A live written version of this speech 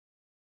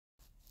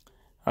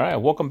All right,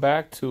 welcome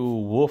back to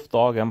Wolf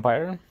Dog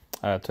Empire.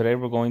 Today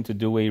we're going to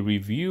do a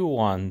review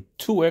on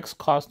 2X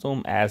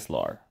costume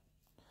Azlar.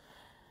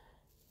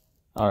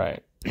 All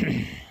right,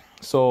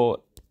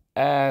 so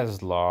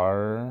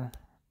Azlar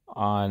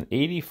on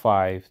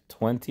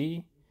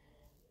 8520,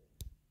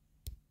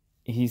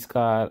 he's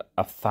got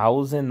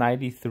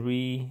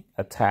 1,093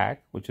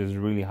 attack, which is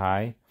really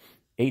high,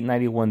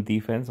 891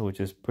 defense, which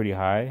is pretty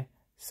high,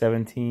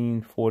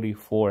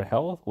 1744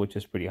 health, which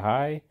is pretty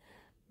high.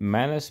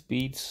 Mana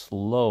speed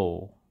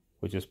slow,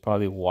 which is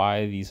probably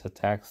why these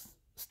attacks,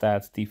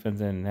 stats,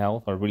 defense, and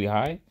health are really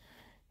high.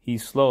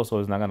 He's slow, so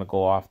he's not going to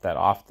go off that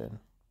often.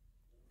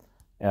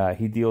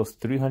 He deals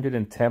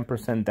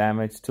 310%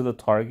 damage to the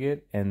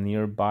target and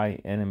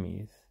nearby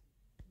enemies.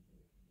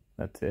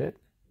 That's it.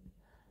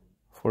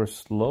 For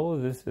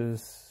slow, this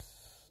is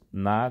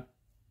not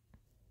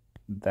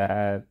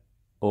that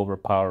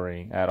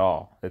overpowering at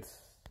all. It's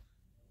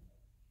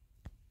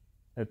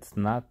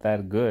not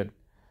that good.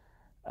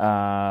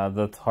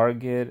 The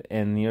target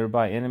and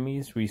nearby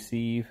enemies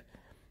receive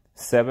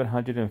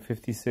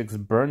 756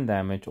 burn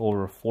damage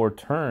over 4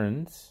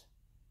 turns,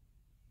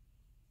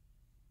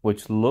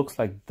 which looks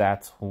like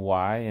that's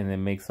why, and it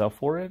makes up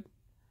for it.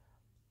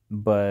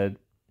 But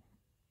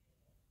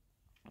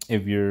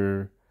if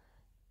you're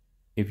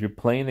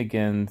playing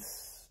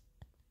against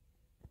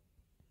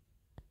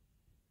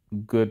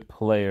good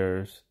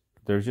players,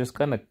 they're just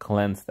gonna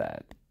cleanse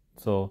that.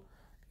 So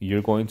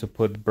you're going to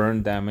put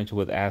burn damage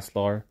with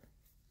Azlar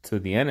to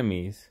the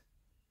enemies,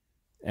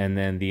 and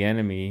then the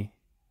enemy,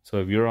 so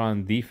if you're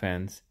on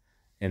defense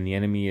and the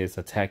enemy is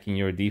attacking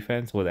your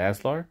defense with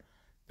Azlar,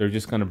 they're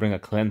just going to bring a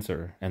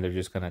cleanser and they're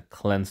just going to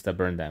cleanse the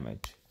burn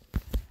damage,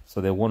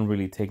 so they won't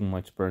really take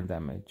much burn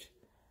damage.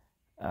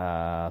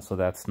 So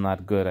that's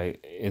not good.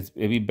 It'd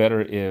be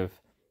better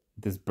if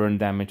this burn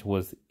damage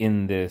was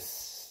in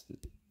this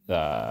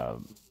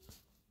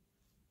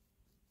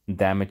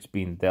damage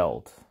being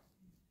dealt.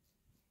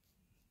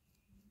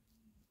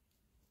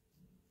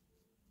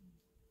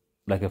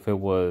 Like if it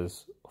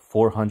was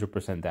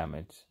 400%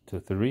 damage to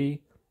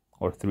 3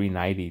 or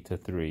 390 to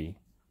 3.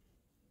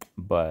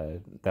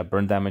 But that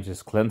burn damage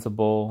is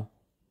cleansable.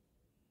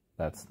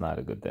 That's not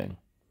a good thing.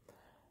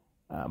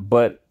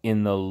 But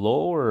in the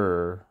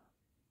lower,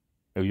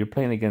 if you're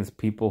playing against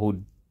people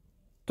who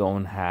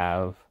don't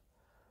have,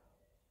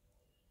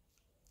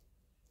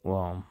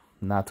 well,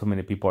 not too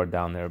many people are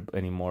down there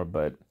anymore,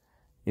 but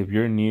if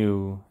you're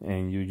new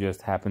and you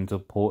just happen to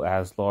pull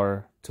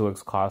Azlar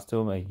 2X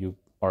costume and you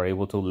are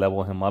able to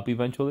level him up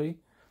eventually,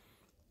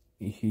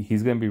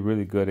 he's going to be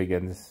really good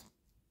against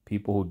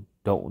people who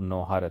don't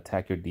know how to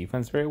attack your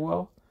defense very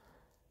well.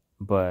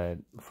 But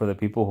for the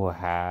people who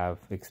have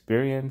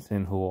experience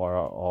and who are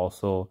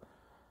also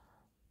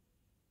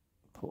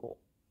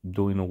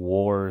doing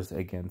wars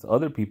against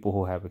other people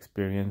who have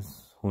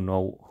experience, who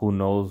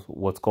knows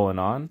what's going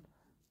on,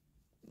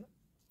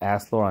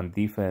 Azlar on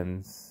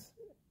defense,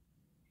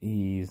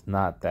 he's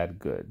not that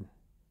good.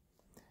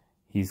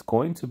 He's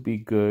going to be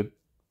good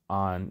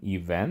on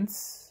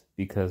events,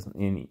 because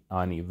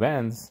on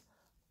events,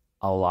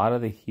 a lot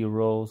of the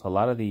heroes, a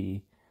lot of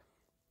the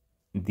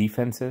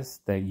defenses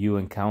that you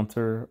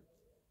encounter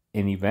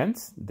in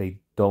events,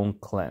 they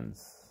don't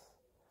cleanse.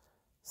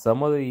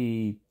 Some of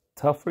the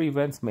tougher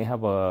events may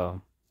have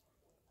a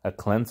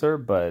cleanser,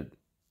 but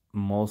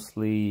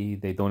mostly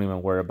they don't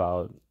even worry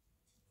about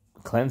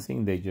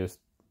cleansing. They just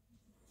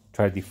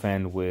try to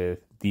defend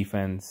with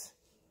defense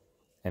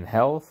and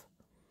health.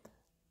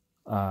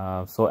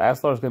 So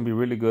Azlar is going to be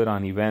really good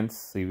on events.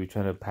 So if you're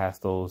trying to pass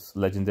those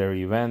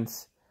legendary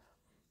events,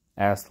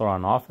 Azlar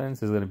on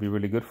offense is going to be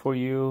really good for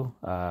you.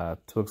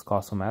 2X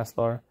costume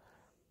Azlar.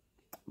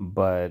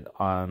 But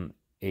on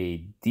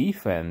a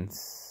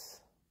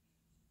defense,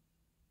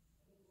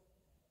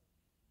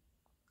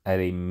 at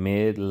a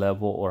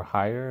mid-level or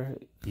higher,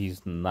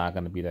 he's not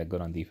going to be that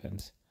good on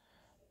defense.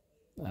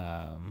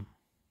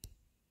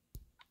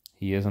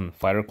 He is in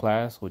fighter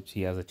class, which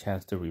he has a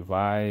chance to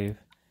revive.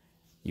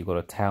 You go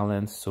to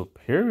talents,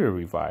 superior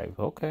revive.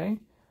 Okay.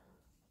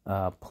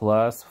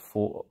 Plus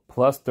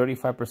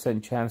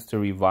 35% chance to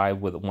revive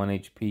with 1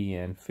 HP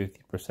and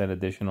 50%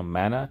 additional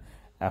mana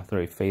after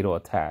a fatal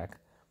attack.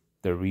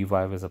 The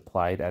revive is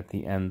applied at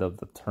the end of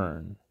the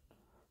turn.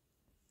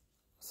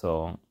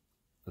 So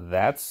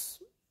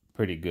that's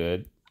pretty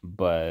good.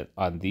 But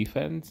on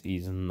defense,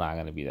 he's not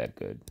going to be that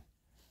good.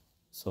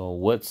 So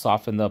what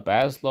softened up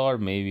Azlar?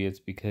 Maybe it's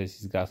because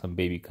he's got some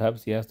baby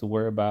cubs he has to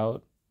worry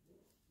about.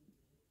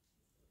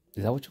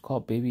 Is that what you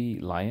call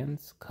baby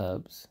lions?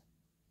 Cubs?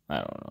 I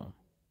don't know.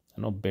 I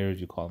know bears,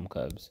 you call them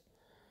cubs.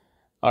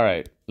 All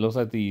right. Looks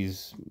like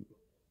these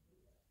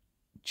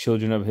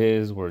children of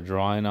his were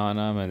drawing on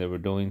him and they were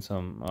doing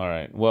some... All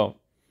right.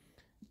 Well,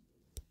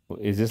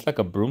 is this like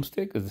a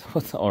broomstick?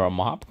 Or a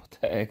mop? What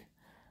the heck?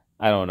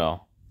 I don't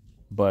know.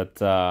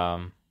 But,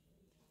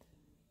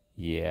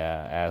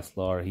 yeah,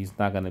 Azlar, he's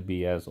not going to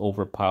be as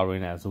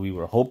overpowering as we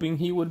were hoping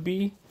he would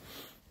be.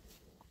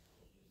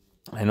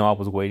 I know I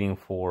was waiting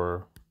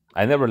for...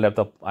 I never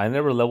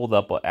leveled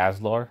up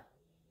Azlar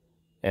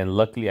And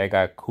luckily I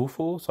got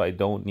Khufu, so I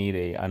don't need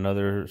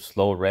another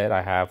slow red.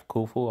 I have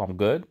Khufu, I'm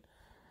good.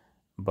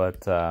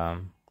 But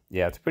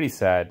yeah, it's pretty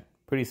sad.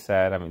 Pretty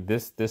sad. I mean,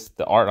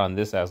 the art on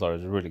this Azlar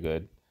is really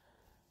good.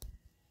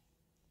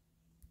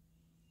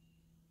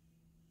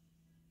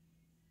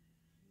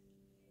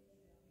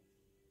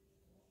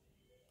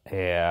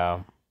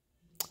 Yeah,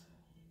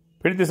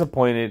 pretty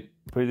disappointed.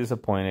 Pretty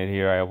disappointed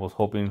here. I was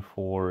hoping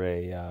for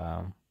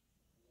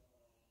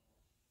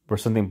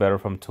something better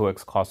from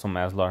 2X Custom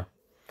Azlar.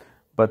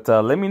 But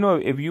let me know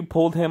if you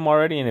pulled him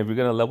already and if you're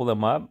gonna level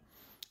them up.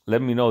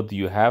 Let me know. Do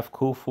you have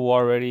Khufu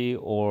already,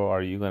 or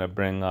are you gonna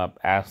bring up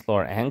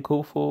Azlar and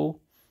Khufu?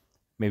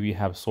 Maybe you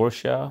have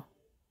Sorsha.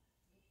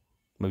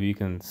 Maybe you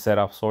can set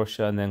up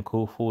Sorsha and then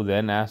Khufu,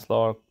 then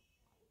Azlar.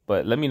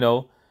 But let me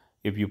know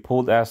if you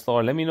pulled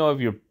Azlar. Let me know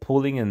if you're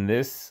pulling in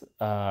this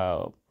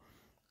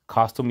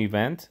costume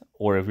event,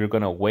 or if you're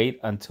gonna wait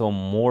until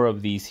more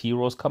of these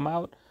heroes come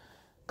out.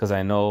 Because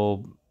I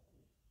know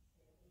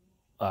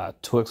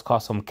 2X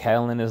Custom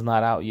Catelyn is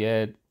not out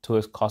yet.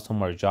 2X Custom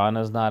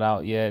Marjana is not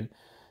out yet.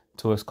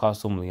 2X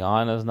Custom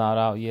Lyanna is not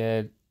out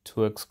yet.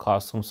 2X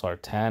Custom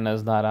Sartana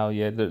is not out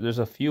yet. There's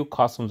a few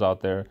costumes out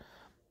there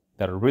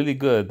that are really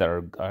good, that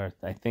are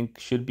I think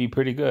should be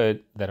pretty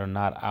good, that are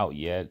not out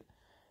yet.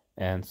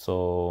 And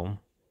so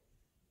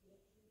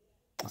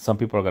some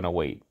people are gonna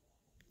wait.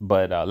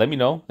 But let me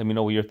know. Let me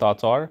know what your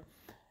thoughts are.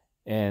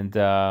 And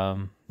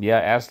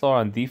yeah, Azlar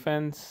on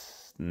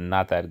defense,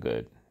 not that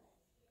good.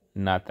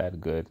 Not that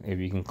good. If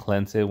you can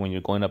cleanse it when you're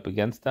going up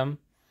against them,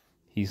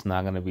 he's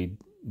not going to be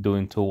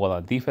doing too well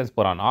on defense.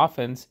 But on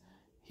offense,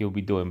 he'll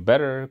be doing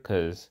better,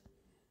 because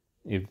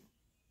if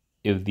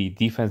the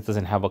defense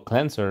doesn't have a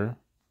cleanser,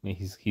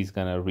 he's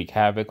going to wreak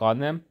havoc on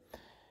them.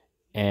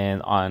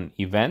 And on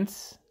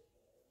events,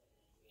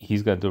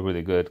 he's going to do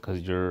really good,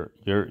 because you're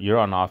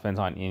on offense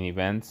in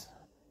events,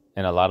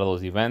 and a lot of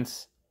those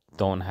events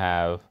don't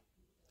have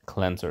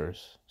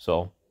cleansers.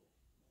 So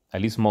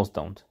at least most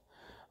don't.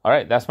 All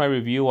right, that's my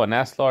review on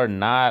Azlar.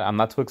 I'm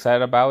not too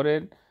excited about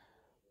it,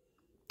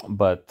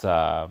 but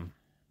yeah,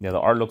 the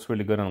art looks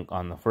really good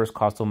on the first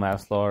costume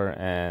Azlar,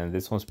 and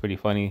this one's pretty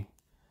funny.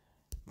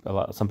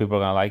 Some people are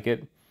gonna like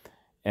it,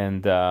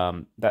 and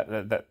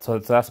so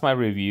that's my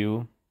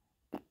review.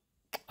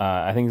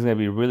 I think it's gonna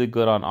be really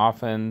good on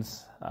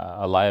offense,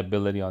 a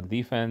liability on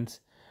defense,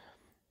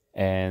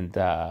 and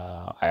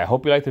I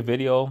hope you liked the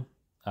video.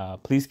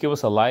 Please give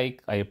us a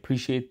like. I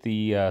appreciate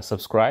the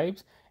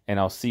subscribes. And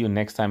I'll see you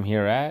next time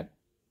here at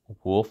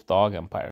Wolf Dog Empire.